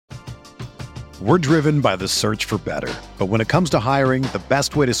We're driven by the search for better. But when it comes to hiring, the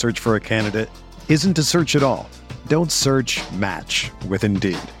best way to search for a candidate isn't to search at all. Don't search, match with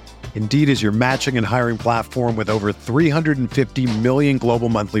Indeed. Indeed is your matching and hiring platform with over 350 million global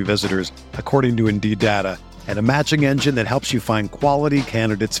monthly visitors, according to Indeed data, and a matching engine that helps you find quality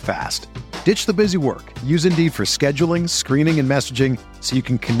candidates fast. Ditch the busy work. Use Indeed for scheduling, screening, and messaging so you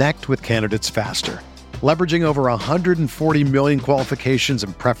can connect with candidates faster. Leveraging over 140 million qualifications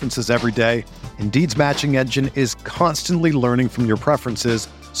and preferences every day, Indeed's matching engine is constantly learning from your preferences,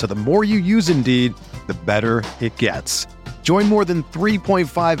 so the more you use Indeed, the better it gets. Join more than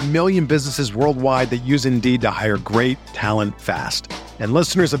 3.5 million businesses worldwide that use Indeed to hire great talent fast. And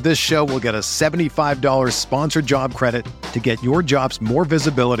listeners of this show will get a $75 sponsored job credit to get your jobs more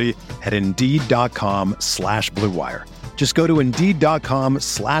visibility at Indeed.com/Blue Wire. Just go to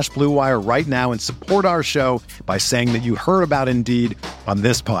Indeed.com/Blue Wire right now and support our show by saying that you heard about Indeed on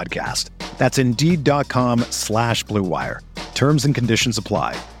this podcast. That's Indeed.com/Blue Wire. Terms and conditions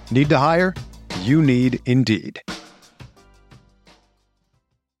apply. Need to hire? You need Indeed.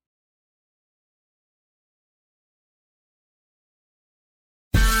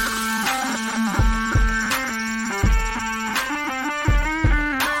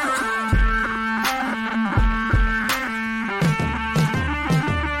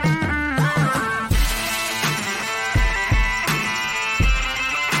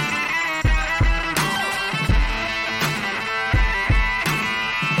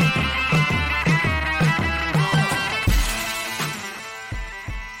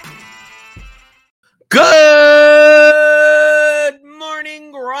 Good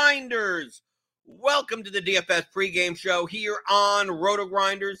morning, Grinders. Welcome to the DFS pregame show here on Roto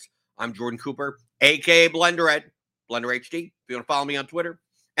Grinders. I'm Jordan Cooper, a.k.a. Blender at Blender HD, if you want to follow me on Twitter.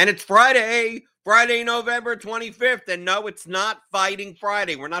 And it's Friday, November 25th. And no, it's not Fighting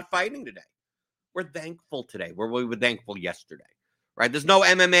Friday. We're not fighting today. We're thankful today. We were thankful yesterday, right? There's no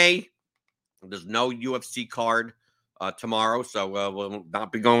MMA. There's no UFC card tomorrow, so we'll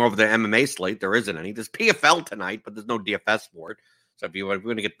not be going over the MMA slate. There isn't any. There's PFL tonight, but there's no DFS for it. So if we're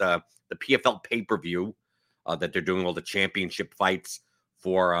going to get the PFL pay-per-view that they're doing all the championship fights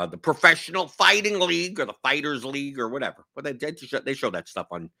for the Professional Fighting League or the Fighters League or whatever. But they show that stuff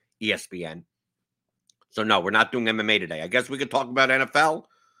on ESPN. So no, we're not doing MMA today. I guess we could talk about NFL.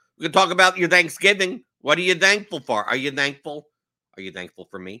 We could talk about your Thanksgiving. What are you thankful for? Are you thankful? Are you thankful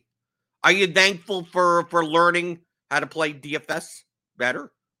for me? Are you thankful for learning how to play DFS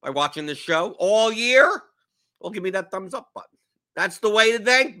better by watching this show all year? Well, give me that thumbs up button. That's the way to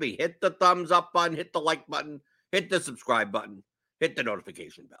thank me. Hit the thumbs up button, hit the like button, hit the subscribe button, hit the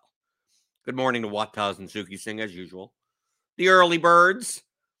notification bell. Good morning to Wattaz and Suki Singh as usual. The early birds,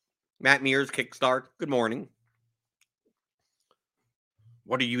 Matt Mears, Kickstart. Good morning.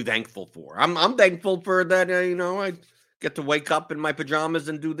 What are you thankful for? I'm thankful for that. I get to wake up in my pajamas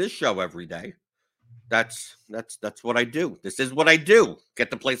and do this show every day. That's what I do. This is what I do. Get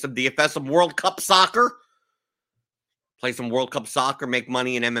to play some DFS, some World Cup soccer. Play some World Cup soccer, make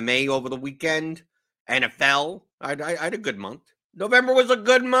money in MMA over the weekend. NFL. I had a good month. November was a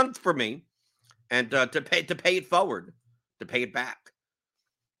good month for me. And to pay it forward, to pay it back.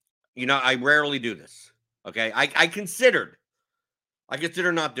 I rarely do this. Okay? I considered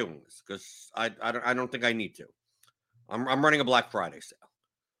not doing this because I don't think I need to. I'm running a Black Friday sale.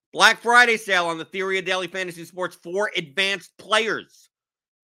 Black Friday sale on the theory of daily fantasy sports for advanced players.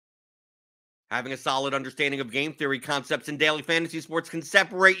 Having a solid understanding of game theory concepts in daily fantasy sports can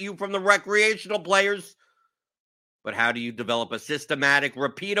separate you from the recreational players. But how do you develop a systematic,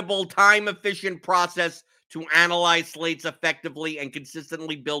 repeatable, time-efficient process to analyze slates effectively and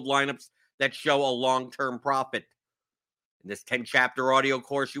consistently build lineups that show a long-term profit? In this 10-chapter audio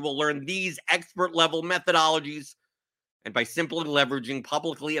course, you will learn these expert-level methodologies and by simply leveraging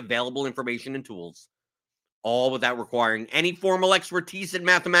publicly available information and tools, all without requiring any formal expertise in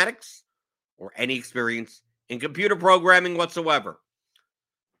mathematics or any experience in computer programming whatsoever.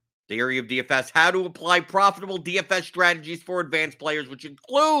 Theory of DFS, how to apply profitable DFS strategies for advanced players, which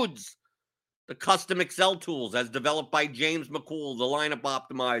includes the custom Excel tools as developed by James McCool, the lineup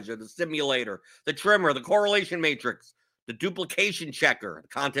optimizer, the simulator, the trimmer, the correlation matrix, the duplication checker, the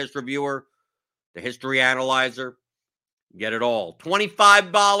contest reviewer, the history analyzer. Get it all.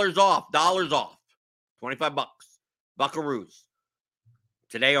 $25 off. Dollars off. $25. Buckaroos.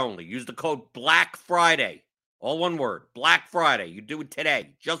 Today only. Use the code Black Friday. All one word. Black Friday. You do it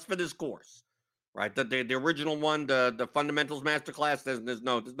today. Just for this course. Right? The original one, the Fundamentals Masterclass, there's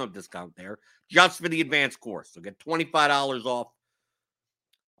no discount there. Just for the advanced course. So get $25 off.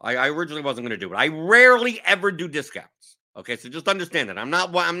 I originally wasn't going to do it. I rarely ever do discounts. Okay, so just understand that. I'm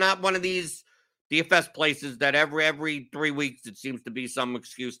not one of these DFS places that every 3 weeks it seems to be some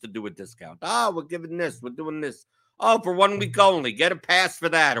excuse to do a discount. Oh, we're giving this, we're doing this. Oh, for 1 week only, get a pass for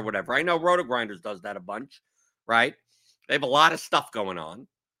that or whatever. I know RotoGrinders does that a bunch, right? They have a lot of stuff going on.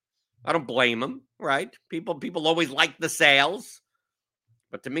 I don't blame them, right? People always like the sales,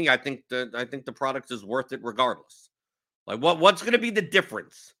 but to me, I think the product is worth it regardless. Like what's going to be the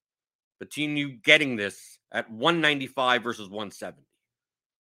difference between you getting this at $195 versus $170?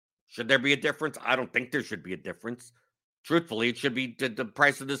 Should there be a difference? I don't think there should be a difference. Truthfully, it should be the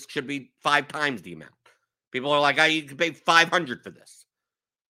price of this should be 5 times the amount. People are like, you can pay $500 for this.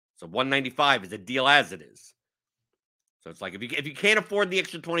 So $195 is a deal as it is. So it's like if you can't afford the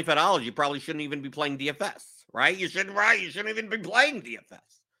extra $25, you probably shouldn't even be playing DFS, right? You shouldn't even be playing DFS.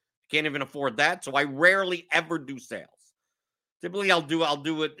 You can't even afford that. So I rarely ever do sales. Typically, I'll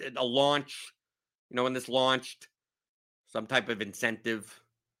do it at a launch. When this launched, some type of incentive.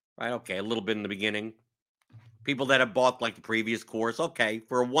 Right, okay, a little bit in the beginning. People that have bought like the previous course, okay,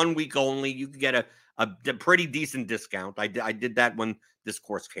 for a 1 week only, you could get a pretty decent discount. I did that when this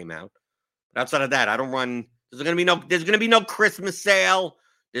course came out. But outside of that, I don't run. There's gonna be no Christmas sale.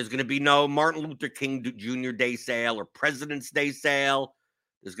 There's gonna be no Martin Luther King Jr. Day sale or President's Day sale.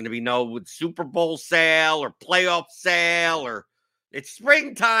 There's gonna be no Super Bowl sale or playoff sale or it's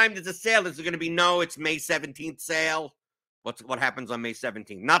springtime. There's a sale. There's gonna be no. It's May 17th sale. What happens on May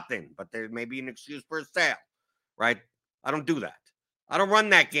 17th? Nothing, but there may be an excuse for a sale, right? I don't do that. I don't run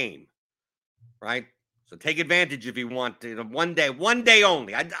that game, right? So take advantage if you want to. One day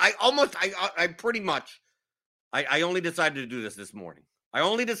only. I pretty much, I only decided to do this morning. I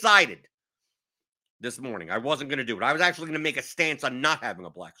only decided this morning. I wasn't going to do it. I was actually going to make a stance on not having a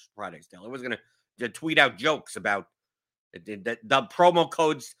Black Friday sale. I was going to tweet out jokes about the promo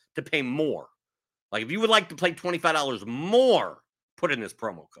codes to pay more. Like, if you would like to play $25 more, put in this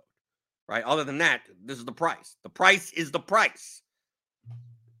promo code, right? Other than that, this is the price. The price is the price.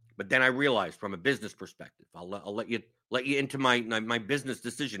 But then I realized from a business perspective, I'll let you into my business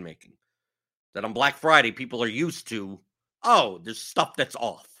decision making, that on Black Friday, people are used to, there's stuff that's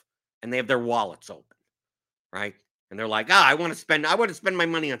off, and they have their wallets open, right? And they're like, I want to spend my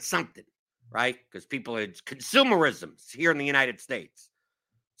money on something, right? Because it's consumerism here in the United States.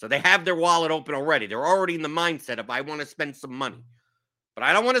 So they have their wallet open already. They're already in the mindset of, I want to spend some money. But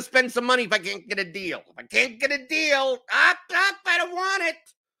I don't want to spend some money if I can't get a deal. If I can't get a deal, I don't want it.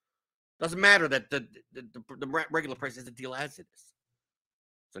 Doesn't matter that the regular price is a deal as it is.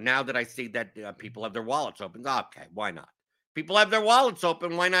 So now that I see that people have their wallets open, okay, why not? People have their wallets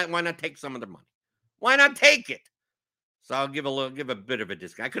open. Why not take some of their money? Why not take it? So I'll give a bit of a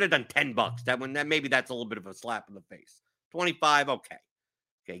discount. I could have done $10. Maybe that's a little bit of a slap in the face. 25, okay.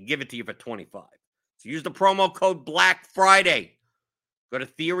 Okay, give it to you for 25. So use the promo code Black Friday. Go to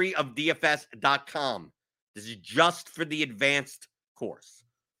theoryofdfs.com. This is just for the advanced course.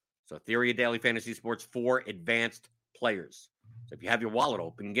 So Theory of Daily Fantasy Sports for advanced players. So if you have your wallet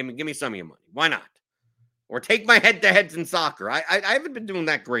open, give me some of your money. Why not? Or take my head-to-heads in soccer. I haven't been doing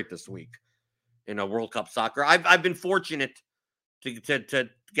that great this week in a World Cup soccer. I've been fortunate to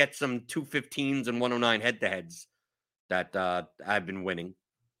get some 215s and 109 head-to-heads that I've been winning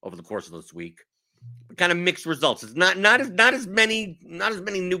over the course of this week. But kind of mixed results. It's not as many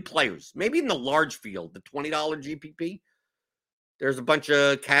new players. Maybe in the large field, the $20 GPP, there's a bunch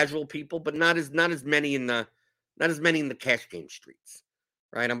of casual people, but not as many in the cash game streets.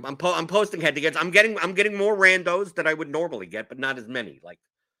 Right? I'm posting head-to-heads. I'm getting more randos that I would normally get, but not as many. Like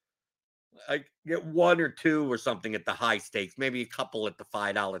I get one or two or something at the high stakes, maybe a couple at the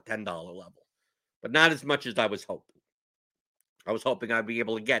 $5, $10 level, but not as much as I was hoping. I was hoping I'd be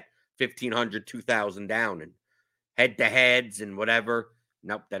able to get 1,500, 2,000 down and head-to-heads and whatever.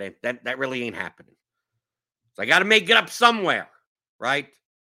 Nope, that really ain't happening. So I got to make it up somewhere, right?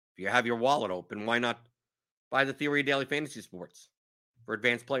 If you have your wallet open, why not buy the Theory of Daily Fantasy Sports for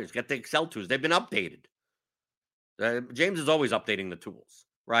advanced players? Get the Excel tools. They've been updated. James is always updating the tools,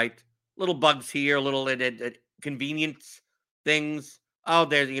 right? Little bugs here, little convenience things. Oh,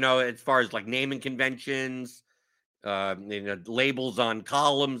 there's, as far as like naming conventions, labels on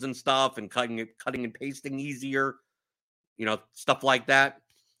columns and stuff, and cutting and pasting easier, stuff like that.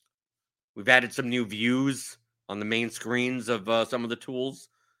 We've added some new views on the main screens of some of the tools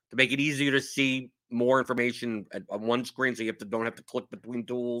to make it easier to see more information on one screen, so you don't have to click between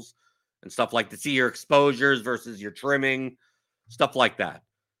tools and stuff, like to see your exposures versus your trimming, stuff like that.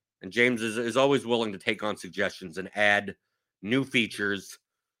 And James is always willing to take on suggestions and add new features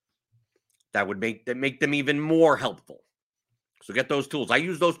that would make them even more helpful. So get those tools. I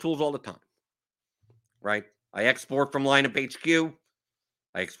use those tools all the time, right? I export from Lineup HQ.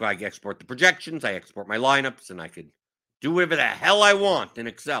 I export the projections, I export my lineups, and I could do whatever the hell I want in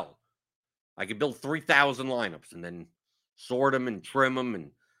Excel. I could build 3,000 lineups and then sort them and trim them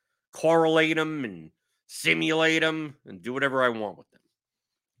and correlate them and simulate them and do whatever I want with them.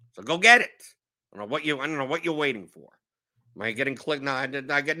 So go get it. I don't know what you're waiting for. Am I getting clicked? No, I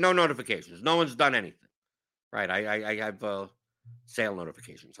get no notifications. No one's done anything. Right? I have sale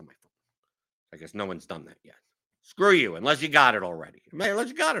notifications on my phone. I guess no one's done that yet. Screw you, unless you got it already. Unless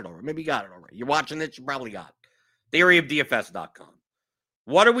you got it already. Maybe you got it already. You're watching this, you probably got it. Theoryofdfs.com.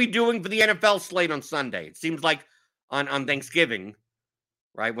 What are we doing for the NFL slate on Sunday? It seems like on Thanksgiving,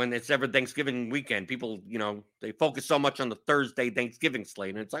 right, when it's ever Thanksgiving weekend, people, they focus so much on the Thursday Thanksgiving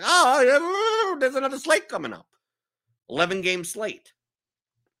slate, and it's like, oh, there's another slate coming up. 11-game slate.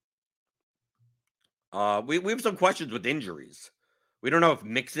 We have some questions with injuries. We don't know if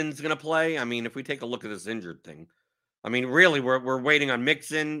Mixon's going to play. I mean, if we take a look at this injured thing, I mean, really, we're waiting on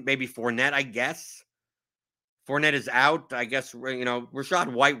Mixon, maybe Fournette, I guess. Fournette is out. I guess,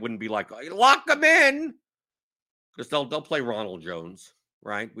 Rachaad White wouldn't be like, lock him in. Because they'll play Ronald Jones,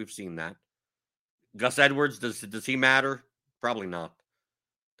 right? We've seen that. Gus Edwards, does he matter? Probably not.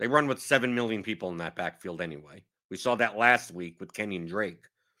 They run with 7 million people in that backfield anyway. We saw that last week with Kenyon Drake.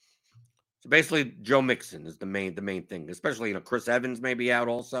 So basically, Joe Mixon is the main thing. Especially, Chris Evans may be out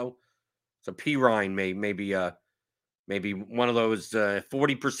also. So P. Ryan may be one of those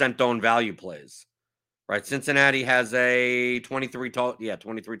 40% owned value plays. Right? Cincinnati has a 23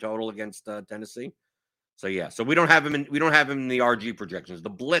 total against Tennessee. So we don't have him in the RG projections. The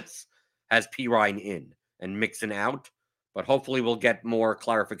Blitz has P. Ryan in and Mixon out, but hopefully we'll get more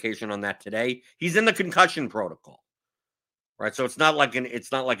clarification on that today. He's in the concussion protocol, right? So it's not like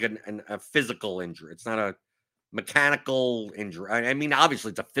a physical injury. It's not a mechanical injury. I mean, obviously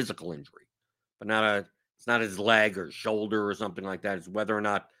it's a physical injury, but it's not his leg or shoulder or something like that. It's whether or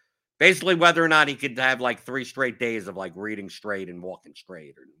not he could have like 3 straight days of like reading straight and walking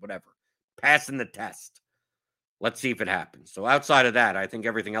straight or whatever, passing the test. Let's see if it happens. So outside of that, I think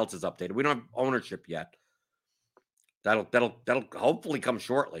everything else is updated. We don't have ownership yet. That'll hopefully come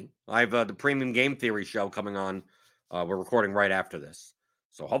shortly. I have the Premium Game Theory show coming on. We're recording right after this,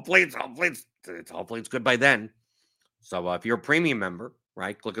 so hopefully it's good by then. So if you're a premium member,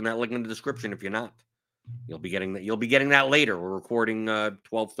 right, click on that link in the description. If you're not, you'll be getting that later. We're recording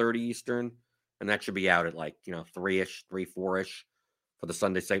 12:30 Eastern, and that should be out at 3-ish, 4-ish for the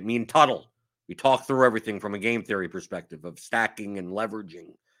Sunday site. Me and Tuttle. We talk through everything from a game theory perspective of stacking and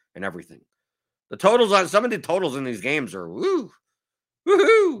leveraging and everything. Some of the totals in these games are woohoo.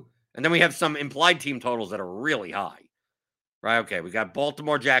 And then we have some implied team totals that are really high. Right? Okay, we got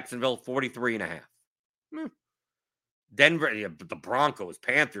Baltimore, Jacksonville, 43.5. Denver, the Broncos,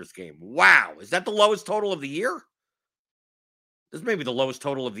 Panthers game. Wow. Is that the lowest total of the year? This may be the lowest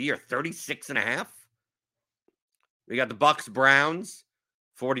total of the year, 36.5. We got the Bucks, Browns,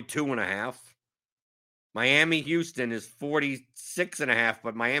 42.5. Miami, Houston is 46.5,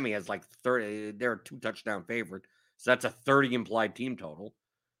 but Miami has 30. They're a 2-touchdown favorite. So that's a 30 implied team total.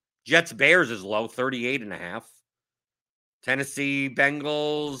 Jets, Bears is low, 38.5. Tennessee,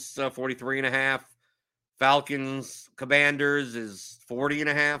 Bengals, 43.5. Falcons, Commanders is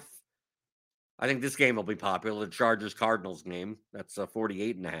 40.5. I think this game will be popular. The Chargers, Cardinals game. That's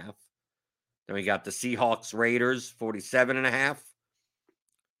 48.5. Then we got the Seahawks, Raiders, 47.5.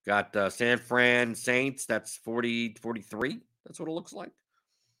 Got San Fran Saints, that's 43. That's what it looks like.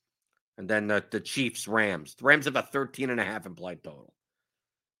 And then the Chiefs, Rams. The Rams have a 13.5 implied total.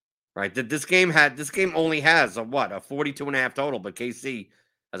 Right? This game only has a 42.5 total, but KC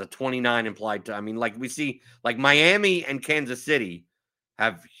has a 29 implied. We see Miami and Kansas City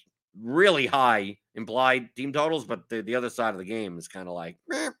have really high implied team totals, but the other side of the game is kind of like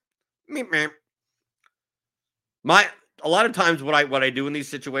meh. A lot of times what I do in these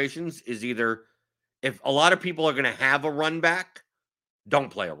situations is either if a lot of people are going to have a run back, don't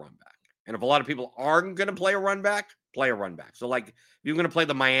play a run back. And if a lot of people aren't going to play a run back, play a run back. So if you're going to play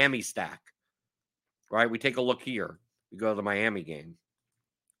the Miami stack, right? We take a look here. We go to the Miami game.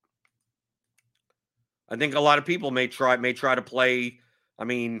 I think a lot of people may try to play.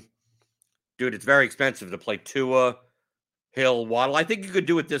 It's very expensive to play Tua, Hill, Waddle. I think you could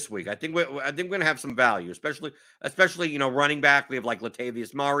do it this week. I think we're going to have some value, especially running back. We have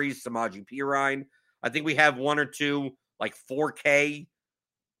Latavius Murray, Samaje Perine. I think we have 1 or 2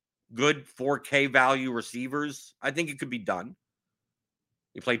 good 4K value receivers. I think it could be done.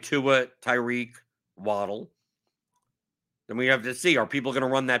 You play Tua, Tyreek, Waddle. Then we have to see, are people going to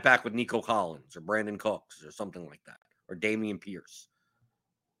run that back with Nico Collins or Brandon Cooks or something like that, or Damian Pierce?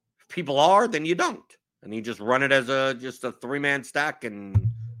 If people are, then you don't. And you just run it as just a 3-man stack and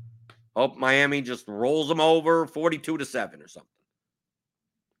hope Miami just rolls them over 42-7 or something.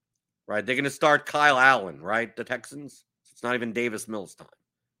 Right? They're going to start Kyle Allen, right? The Texans. It's not even Davis Mills time.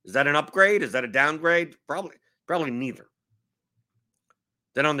 Is that an upgrade? Is that a downgrade? Probably neither.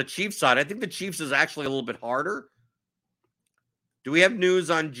 Then on the Chiefs side, I think the Chiefs is actually a little bit harder. Do we have news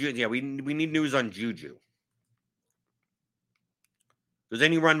on Juju? Yeah, we need news on Juju. Does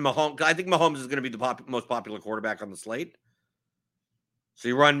any run Mahomes? I think Mahomes is going to be the most popular quarterback on the slate. So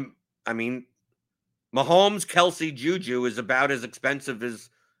you run, Mahomes, Kelsey, Juju is about as expensive as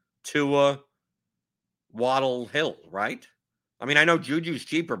Tua, Waddle, Hill, right? I know Juju's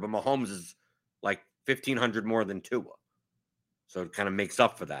cheaper, but Mahomes is like $1,500 more than Tua. So it kind of makes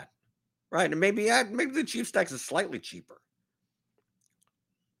up for that. Right? And maybe the Chiefs stacks is slightly cheaper.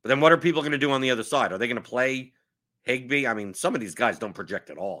 But then what are people going to do on the other side? Are they going to play Higbee? Some of these guys don't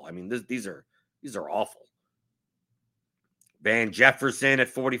project at all. These are awful. Van Jefferson at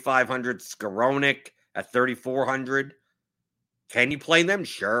 4,500, Skowronek at 3,400. Can you play them?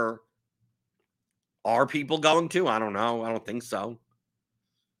 Sure. Are people going to? I don't know. I don't think so.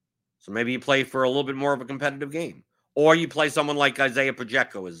 So maybe you play for a little bit more of a competitive game. Or you play someone like Isaiah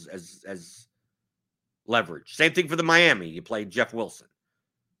Pacheco as leverage. Same thing for the Miami. You play Jeff Wilson.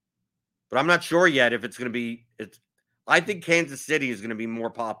 But I'm not sure yet if it's going to be... I think Kansas City is going to be more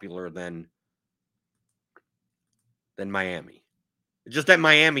popular than Miami. It's just at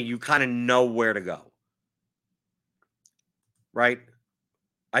Miami, you kind of know where to go. Right?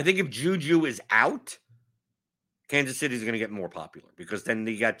 I think if Juju is out, Kansas City is going to get more popular because then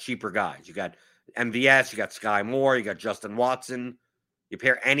you got cheaper guys. You got MVS, you got Sky Moore, you got Justin Watson. You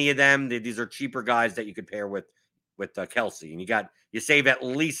pair any of them, these are cheaper guys that you could pair with Kelsey. And you save at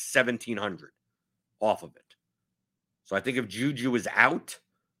least $1,700 off of it. So I think if Juju is out,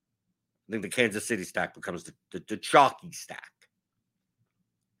 I think the Kansas City stack becomes the chalky stack.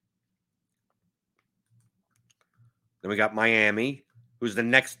 Then we got Miami, who's the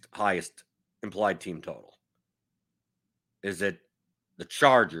next highest implied team total. Is it the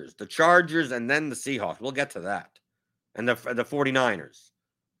Chargers? The Chargers and then the Seahawks. We'll get to that. And the 49ers.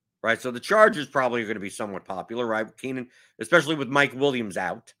 Right? So the Chargers probably are going to be somewhat popular, right? Keenan, especially with Mike Williams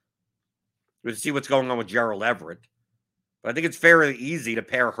out. We'll see what's going on with Gerald Everett. But I think it's fairly easy to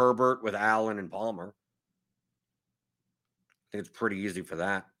pair Herbert with Allen and Palmer. I think it's pretty easy for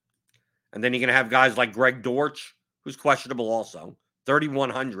that. And then you're going to have guys like Greg Dortch, who's questionable also.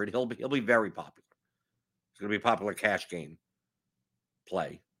 3,100. He'll be very popular. It's going to be a popular cash game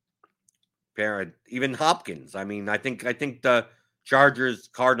play. Even Hopkins. I think the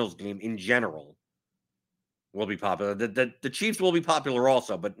Chargers-Cardinals game in general will be popular. The Chiefs will be popular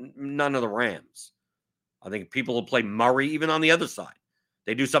also, but none of the Rams. I think people will play Murray even on the other side.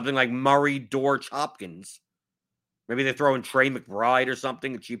 They do something like Murray, Dortch, Hopkins. Maybe they throw in Trey McBride or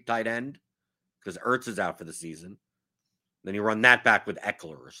something, a cheap tight end, because Ertz is out for the season. Then you run that back with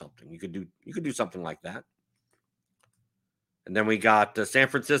Eckler or something. You could do something like that. And then we got San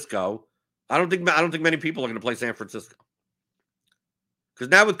Francisco. I don't think many people are going to play San Francisco. Because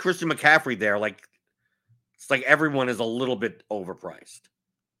now with Christian McCaffrey there, it's like everyone is a little bit overpriced.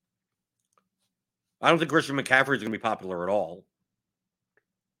 I don't think Christian McCaffrey is going to be popular at all.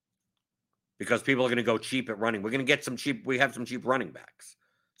 Because people are going to go cheap at running. We're going to get we have some cheap running backs.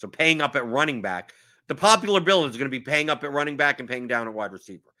 So paying up at running back, the popular build is going to be paying up at running back and paying down at wide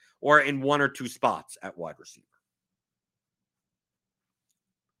receiver. Or in one or two spots at wide receiver.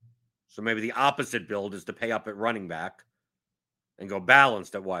 So maybe the opposite build is to pay up at running back and go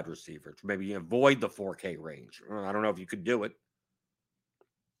balanced at wide receiver. Maybe you avoid the 4K range. I don't know if you could do it.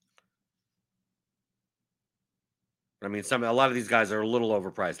 A lot of these guys are a little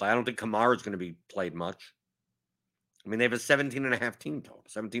overpriced. I don't think Kamara is going to be played much. They have a 17.5 team total,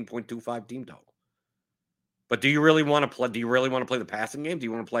 17.25 team total. But do you really want to play? Do you really want to play the passing game? Do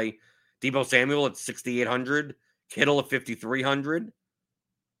you want to play Deebo Samuel at 6,800, Kittle at 5,300,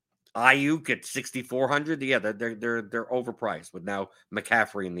 Ayuk at 6,400? Yeah, they're overpriced with now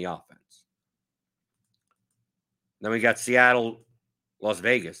McCaffrey in the offense. Then we got Seattle, Las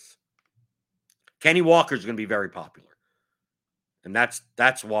Vegas. Kenny Walker's going to be very popular. And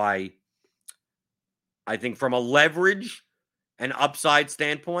that's why I think from a leverage and upside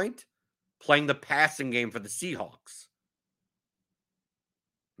standpoint, playing the passing game for the Seahawks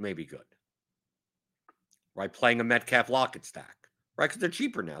may be good. Right? Playing a Metcalf Lockett stack. Right? Because they're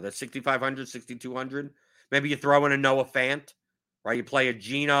cheaper now. They're 6,500, 6,200. Maybe you throw in a Noah Fant. Right? You play a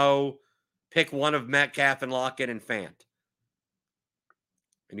Geno, pick one of Metcalf and Lockett and Fant.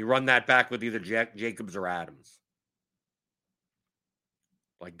 And you run that back with either Jacobs or Adams.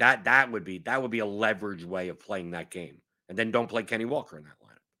 Like that would be a leverage way of playing that game. And then don't play Kenny Walker in that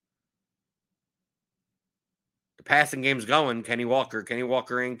lineup. The passing game's going, Kenny Walker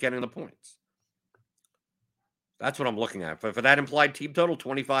ain't getting the points. That's what I'm looking at. For that implied team total,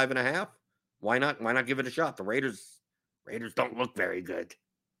 25.5, why not give it a shot? The Raiders don't look very good.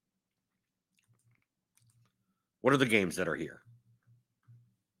 What are the games that are here?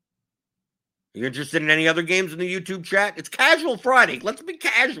 Are you interested in any other games in the YouTube chat? It's Casual Friday. Let's be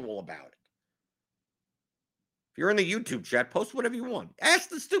casual about it. If you're in the YouTube chat, post whatever you want. Ask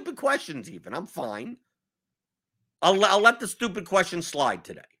the stupid questions even. I'm fine. I'll let the stupid questions slide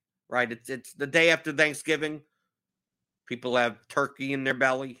today. Right? It's the day after Thanksgiving. People have turkey in their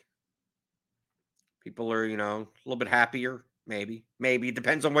belly. People are, a little bit happier. Maybe. It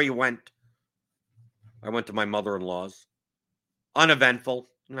depends on where you went. I went to my mother-in-law's. Uneventful.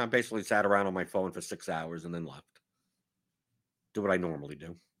 I basically sat around on my phone for 6 hours and then left. Do what I normally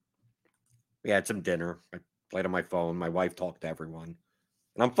do. We had some dinner. I played on my phone. My wife talked to everyone.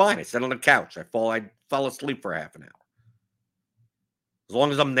 And I'm fine. I sat on the couch. I fell asleep for half an hour. As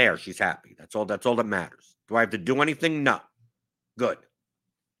long as I'm there, she's happy. That's all that matters. Do I have to do anything? No. Good.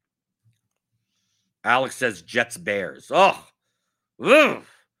 Alex says Jets Bears. Oh. Ugh.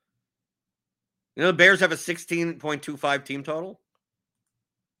 The Bears have a 16.25 team total.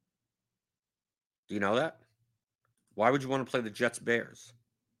 Do you know that? Why would you want to play the Jets Bears?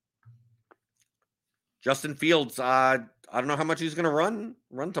 Justin Fields, I don't know how much he's going to run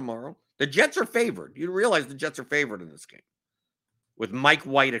tomorrow. The Jets are favored. You realize the Jets are favored in this game with Mike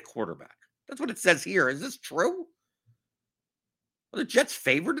White at quarterback. That's what it says here. Is this true? Are the Jets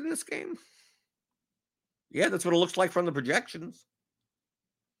favored in this game? Yeah, that's what it looks like from the projections.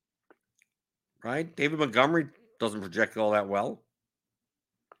 Right? David Montgomery doesn't project all that well.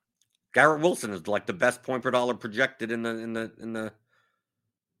 Garrett Wilson is like the best point per dollar projected in the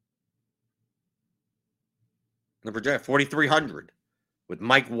project 4,300 with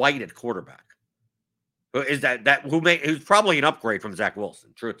Mike White at quarterback. Is who's probably an upgrade from Zach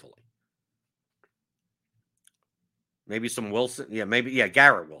Wilson, truthfully. Maybe some Wilson. Yeah,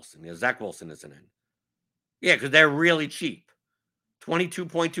 Garrett Wilson. Yeah, Zach Wilson isn't in. Yeah, because they're really cheap.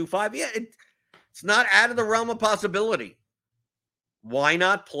 22.25. Yeah, it's not out of the realm of possibility. Why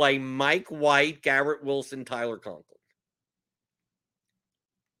not play Mike White, Garrett Wilson, Tyler Conklin?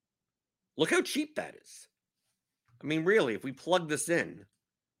 Look how cheap that is. I mean, really, if we plug this in,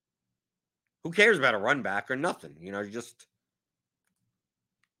 who cares about a run back or nothing?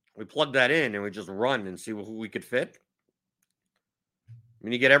 We plug that in and we just run and see who we could fit. I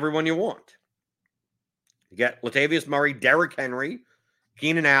mean, you get everyone you want. You get Latavius Murray, Derrick Henry,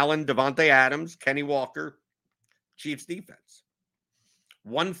 Keenan Allen, Devontae Adams, Kenny Walker, Chiefs defense.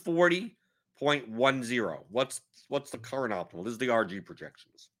 140.10. What's the current optimal? This is the RG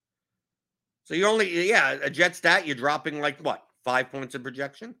projections. So you a jet stat, you're dropping like what? 5 points in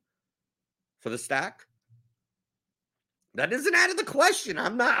projection for the stack? That isn't out of the question.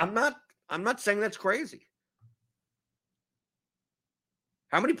 I'm not saying that's crazy.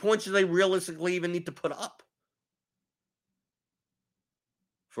 How many points do they realistically even need to put up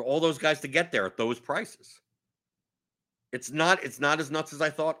for all those guys to get there at those prices? It's not as nuts as I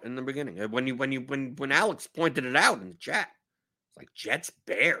thought in the beginning. When Alex pointed it out in the chat, it's like Jets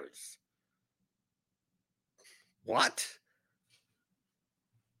Bears. What?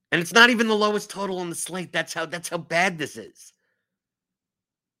 And it's not even the lowest total on the slate. That's how bad this is.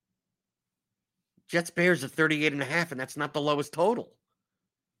 Jets Bears are 38.5, and that's not the lowest total.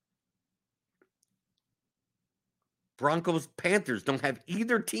 Broncos Panthers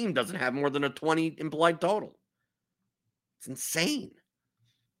either team doesn't have more than a 20 implied total. It's insane.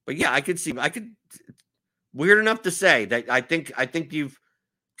 But yeah, weird enough to say that I think you've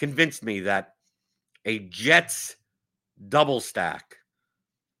convinced me that a Jets double stack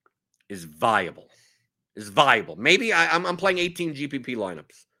is viable. Maybe I'm playing 18 GPP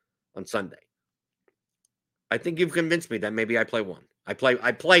lineups on Sunday. I think you've convinced me that maybe I play one. I play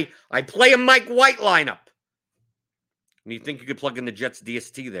a Mike White lineup. And you think you could plug in the Jets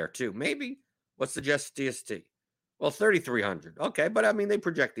DST there too? Maybe. What's the Jets DST? Well, 3,300. Okay, but I mean they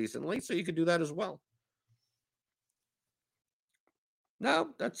project decently, so you could do that as well. No,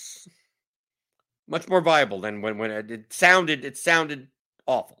 that's much more viable than when it sounded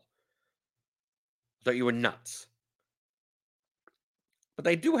awful. Thought you were nuts. But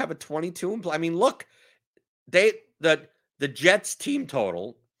they do have a 22. I mean, look, the Jets team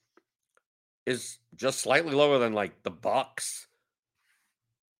total is just slightly lower than like the Bucs,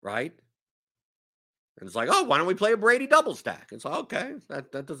 right? And it's like, oh, why don't we play a Brady double stack? It's like, okay,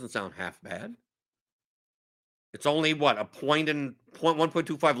 that doesn't sound half bad. It's only what, a point and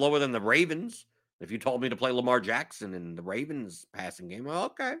 1.25 lower than the Ravens. If you told me to play Lamar Jackson in the Ravens passing game, well,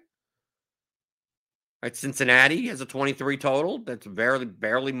 okay. Right, Cincinnati has a 23 total. That's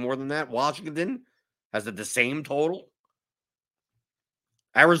barely more than that. Washington has the same total.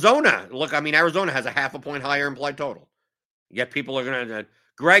 Arizona, look, I mean, Arizona has a half a point higher implied total. Yet people are going to,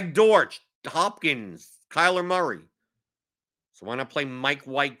 Greg Dortch, Hopkins, Kyler Murray. So why not play Mike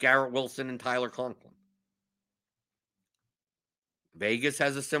White, Garrett Wilson, and Tyler Conklin? Vegas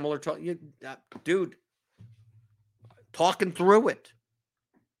has a similar total. Dude, talking through it.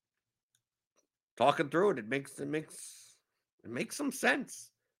 It makes some sense.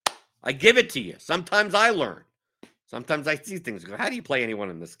 I give it to you. Sometimes I learn. Sometimes I see things. Go, how do you play anyone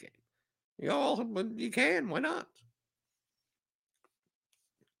in this game? You go, well, you can. Why not?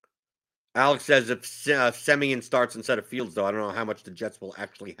 Alex says if Semien starts instead of Fields, though, I don't know how much the Jets will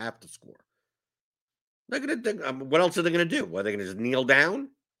actually have to score. What else are they going to do? Are they going to just kneel down?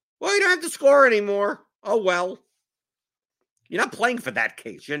 Well, you don't have to score anymore. Oh, well. You're not playing for that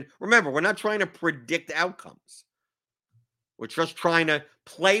case. Remember, we're not trying to predict outcomes. We're just trying to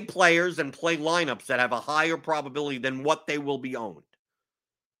play players and play lineups that have a higher probability than what they will be owned.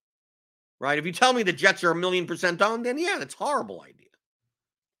 Right? If you tell me the Jets are 1,000,000% owned, then yeah, that's a horrible idea.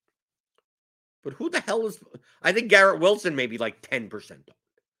 But who the hell is... I think Garrett Wilson may be like 10% owned.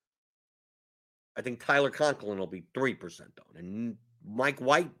 I think Tyler Conklin will be 3% owned. And Mike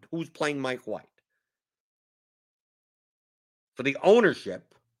White, who's playing Mike White? For the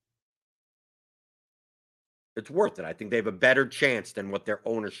ownership, it's worth it. I think they have a better chance than what their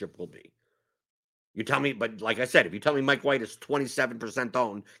ownership will be. You tell me, but like I said, if you tell me Mike White is 27%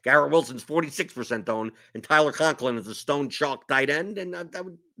 owned, Garrett Wilson's 46% owned, and Tyler Conklin is a stone chalk tight end, and that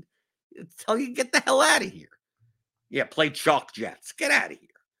would tell you, get the hell out of here. Yeah, play chalk Jets. Get out of here.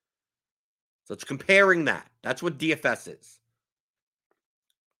 So it's comparing that. That's what DFS is.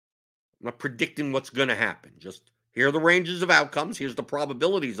 I'm not predicting what's going to happen. Just here are the ranges of outcomes. Here's the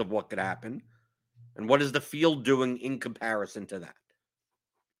probabilities of what could happen. And what is the field doing in comparison to that?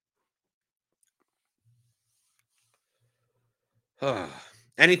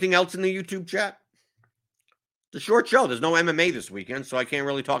 Anything else in the YouTube chat? The short show. There's no MMA this weekend, so I can't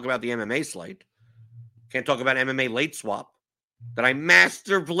really talk about the MMA slate. Can't talk about MMA late swap that I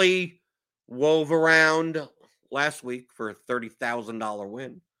masterfully wove around last week for a $30,000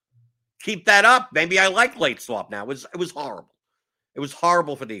 win. Keep that up. Maybe I like late swap now. It was horrible. It was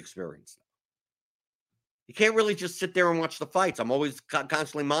horrible for the experience. You can't really just sit there and watch the fights. I'm always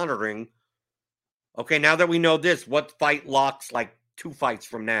constantly monitoring. Okay, now that we know this, what fight locks like 2 fights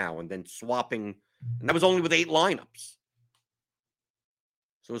from now, and then swapping. And that was only with 8 lineups.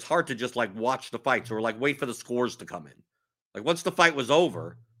 So it was hard to just like watch the fights or like wait for the scores to come in. Like once a fight was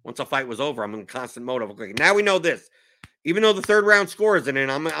over, I'm in constant mode of, okay, now we know this. Even though the third round score isn't in,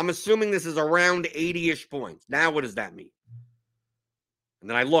 I'm assuming this is around 80-ish points. Now what does that mean? And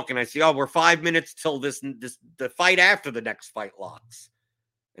then I look and I see, we're 5 minutes till the fight after the next fight locks.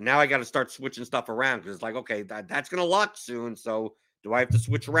 And now I got to start switching stuff around because it's like, okay, that's going to lock soon. So do I have to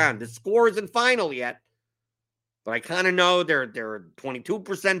switch around? The score isn't final yet. But I kind of know they're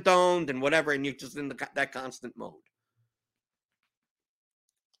 22% owned and whatever, and you're just in that constant mode.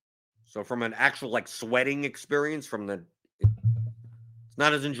 So from an actual like sweating experience, it's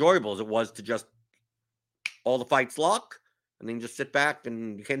not as enjoyable as it was to just all the fights lock and then just sit back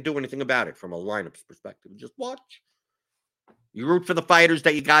and you can't do anything about it from a lineups perspective. Just watch. You root for the fighters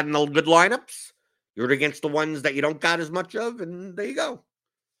that you got in the good lineups. You root against the ones that you don't got as much of, and there you go.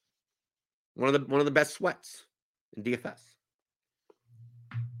 One of the best sweats in DFS.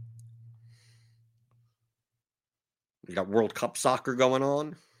 You got World Cup soccer going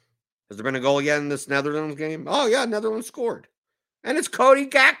on. Has there been a goal yet in this Netherlands game? Oh, yeah, Netherlands scored. And it's Cody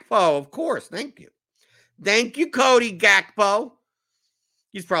Gakpo, of course. Thank you. Thank you, Cody Gakpo.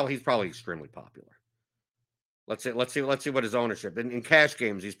 He's probably extremely popular. Let's see what his ownership. In cash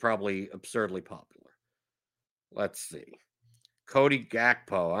games, he's probably absurdly popular. Let's see. Cody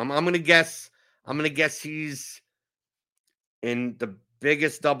Gakpo. I'm gonna guess he's in the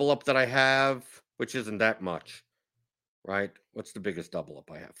biggest double up that I have, which isn't that much. Right? What's the biggest double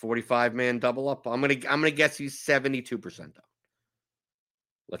up I have? 45-man double up. I'm gonna guess he's 72% owned.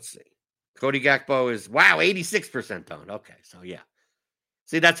 Let's see. Cody Gakpo is 86% owned. Okay, so yeah.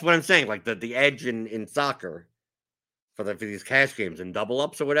 See, that's what I'm saying. Like the edge in soccer for these cash games and double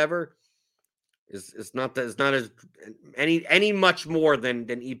ups or whatever is not as any much more than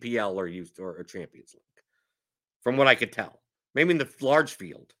EPL or Champions League, from what I could tell. Maybe in the large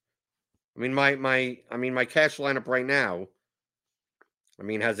field. I mean, my cash lineup right now, I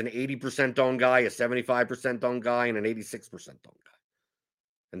mean, has an 80% owned guy, a 75% owned guy, and an 86% owned guy.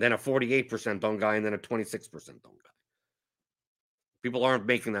 And then a 48% owned guy, and then a 26% owned guy. People aren't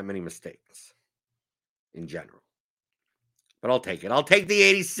making that many mistakes in general. But I'll take it. I'll take the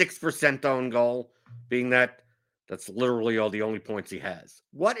 86% own goal, being that's literally all the only points he has.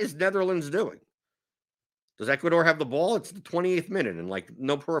 What is Netherlands doing? Does Ecuador have the ball? It's the 28th minute and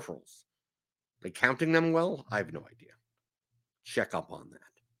no peripherals. They counting them well? I have no idea. Check up on that.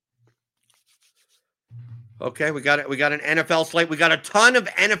 Okay, we got it. We got an NFL slate. We got a ton of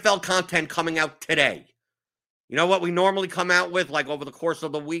NFL content coming out today. You know what we normally come out with over the course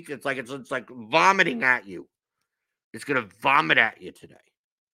of the week? It's like vomiting at you. It's going to vomit at you today.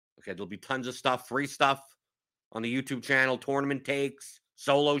 Okay, there'll be tons of stuff, free stuff on the YouTube channel, tournament takes,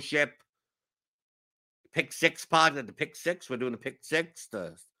 solo ship, Pick Six pod, the Pick Six. We're doing the Pick Six,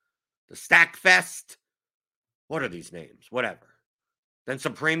 the Stack Fest. What are these names? Whatever. Then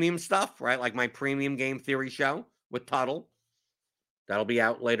some premium stuff, right? Like my premium game theory show with Tuttle. That'll be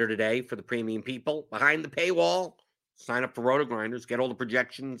out later today for the premium people. Behind the paywall, sign up for RotoGrinders, get all the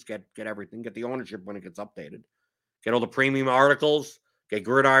projections, get everything, get the ownership when it gets updated. Get all the premium articles, get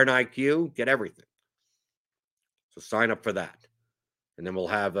Gridiron IQ, get everything. So sign up for that. And then we'll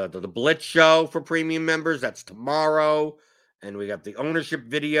have the Blitz show for premium members. That's tomorrow. And we got the ownership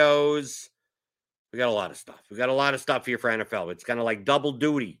videos. We got a lot of stuff. We got a lot of stuff here for NFL. It's kind of like double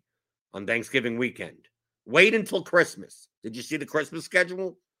duty on Thanksgiving weekend. Wait until Christmas. Did you see the Christmas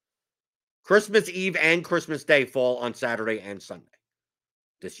schedule? Christmas Eve and Christmas Day fall on Saturday and Sunday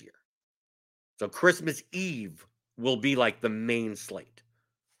this year. So Christmas Eve will be like the main slate,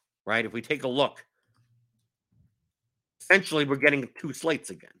 right? If we take a look, essentially we're getting 2 slates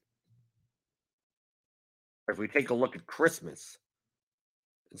again. If we take a look at Christmas,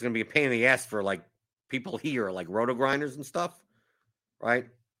 it's going to be a pain in the ass for people here, like RotoGrinders and stuff, right?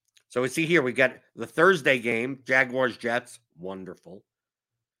 So we see here, we got the Thursday game, Jaguars-Jets, wonderful.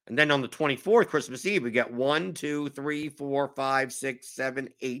 And then on the 24th, Christmas Eve, we got 1, 2, 3, 4, 5, 6, 7,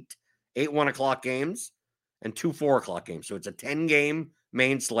 8 1 o'clock games and 2 4 o'clock games. So it's a 10-game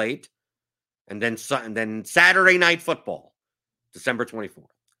main slate. And then Saturday night football, December 24th.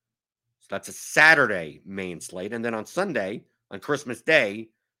 So that's a Saturday main slate. And then on Sunday, on Christmas Day,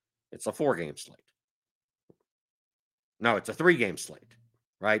 it's a 4-game slate. No, it's a 3-game slate,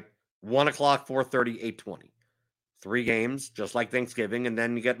 right? 1 o'clock, 4:30, 8:20. 3 games, just like Thanksgiving, and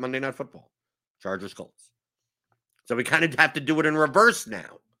then you get Monday Night Football, Chargers, Colts. So we kind of have to do it in reverse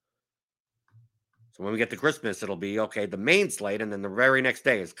now. So when we get to Christmas, it'll be, okay, the main slate, and then the very next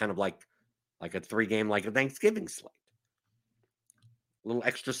day is kind of like a 3-game, like a Thanksgiving slate. A little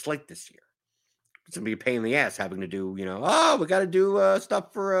extra slate this year. It's going to be a pain in the ass having to do, we got to do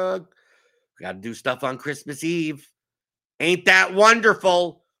stuff we got to do stuff on Christmas Eve. Ain't that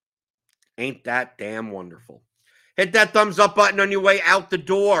wonderful? Ain't that damn wonderful? Hit that thumbs up button on your way out the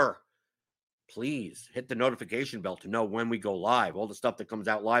door. Please hit the notification bell to know when we go live. All the stuff that comes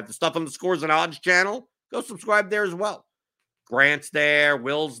out live. The stuff on the Scores and Odds channel. Go subscribe there as well. Grant's there.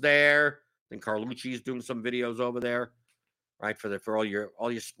 Will's there. Then Carlucci's doing some videos over there. Right, for all your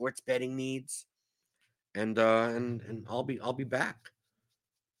sports betting needs. And I'll be back.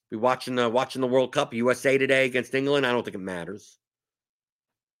 Be watching the World Cup, USA today against England. I don't think it matters.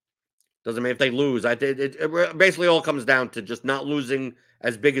 Doesn't matter if they lose. It basically all comes down to just not losing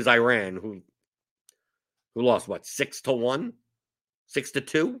as big as Iran, who lost 6-1,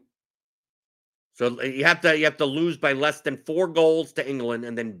 6-2. So you have to lose by less than 4 goals to England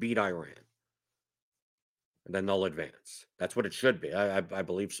and then beat Iran, and then they'll advance. That's what it should be. I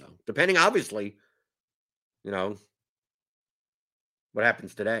believe so. Depending, obviously, what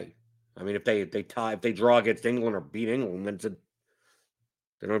happens today. I mean, if they draw against England or beat England, then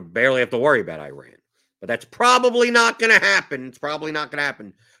they don't barely have to worry about Iran. But that's probably not going to happen. It's probably not going to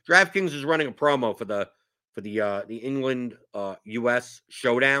happen. DraftKings is running a promo for the England US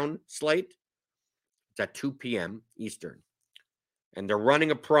showdown slate. It's at 2 p.m. Eastern. And they're running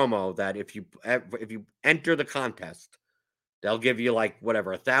a promo that if you enter the contest, they'll give you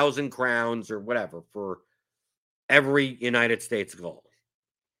 1,000 crowns or whatever for every United States goal.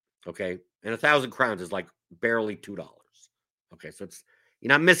 Okay? And 1,000 crowns is barely $2. Okay, so you're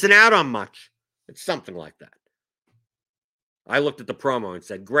not missing out on much. It's something like that. I looked at the promo and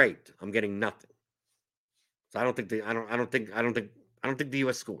said, "Great, I'm getting nothing." So I don't think the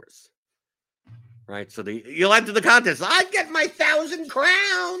US scores. Right? So you'll enter the contest. I get my 1,000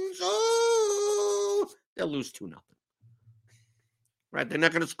 crowns. Oh, they'll lose 2-0. Right? They're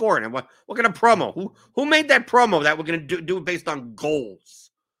not going to score it. And what kind of promo? Who made that promo that we're going to do it based on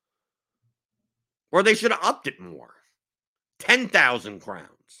goals? Or they should have upped it more. 10,000 crowns.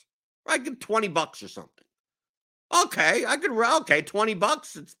 I give $20 or something. Okay, okay,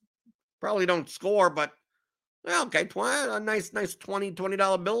 $20. It's probably don't score, but okay, a nice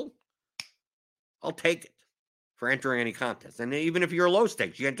 $20 bill. I'll take it for entering any contest. And even if you're low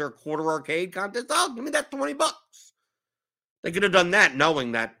stakes, you enter a quarter arcade contest, give me that $20. They could have done that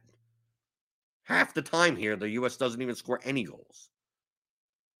knowing that half the time here, the U.S. doesn't even score any goals.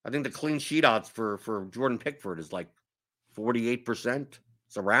 I think the clean sheet odds for Jordan Pickford is like 48%.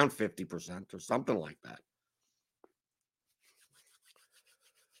 It's around 50% or something like that.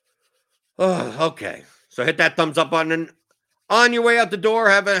 Oh, okay. So hit that thumbs up button. And on your way out the door,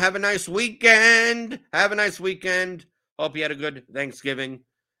 have a nice weekend. Have a nice weekend. Hope you had a good Thanksgiving.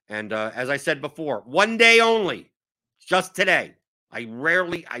 And as I said before, one day only. Just today. I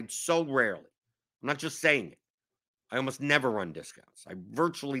so rarely. I'm not just saying it. I almost never run discounts. I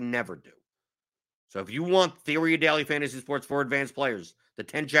virtually never do. So if you want Theory of Daily Fantasy Sports for Advanced Players, the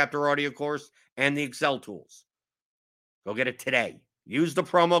 10-chapter audio course, and the Excel tools, go get it today. Use the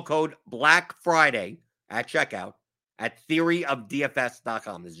promo code Black Friday at checkout at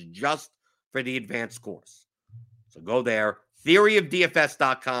theoryofdfs.com. This is just for the advanced course. So go there,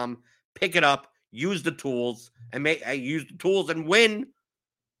 theoryofdfs.com, pick it up, use the tools, and win.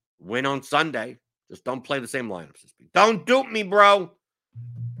 Win on Sunday. Just don't play the same lineups as me. Don't dupe me, bro.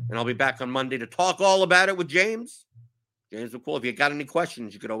 And I'll be back on Monday to talk all about it with James. James McCool. If you got any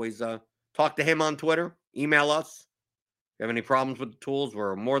questions, you could always talk to him on Twitter. Email us. If you have any problems with the tools,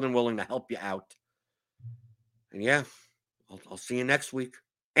 we're more than willing to help you out. And yeah, I'll see you next week.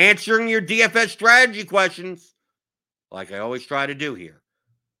 Answering your DFS strategy questions, like I always try to do here.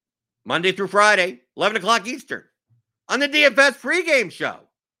 Monday through Friday, 11 o'clock Eastern, on the DFS pregame show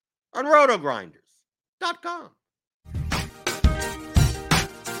on RotoGrinders.com.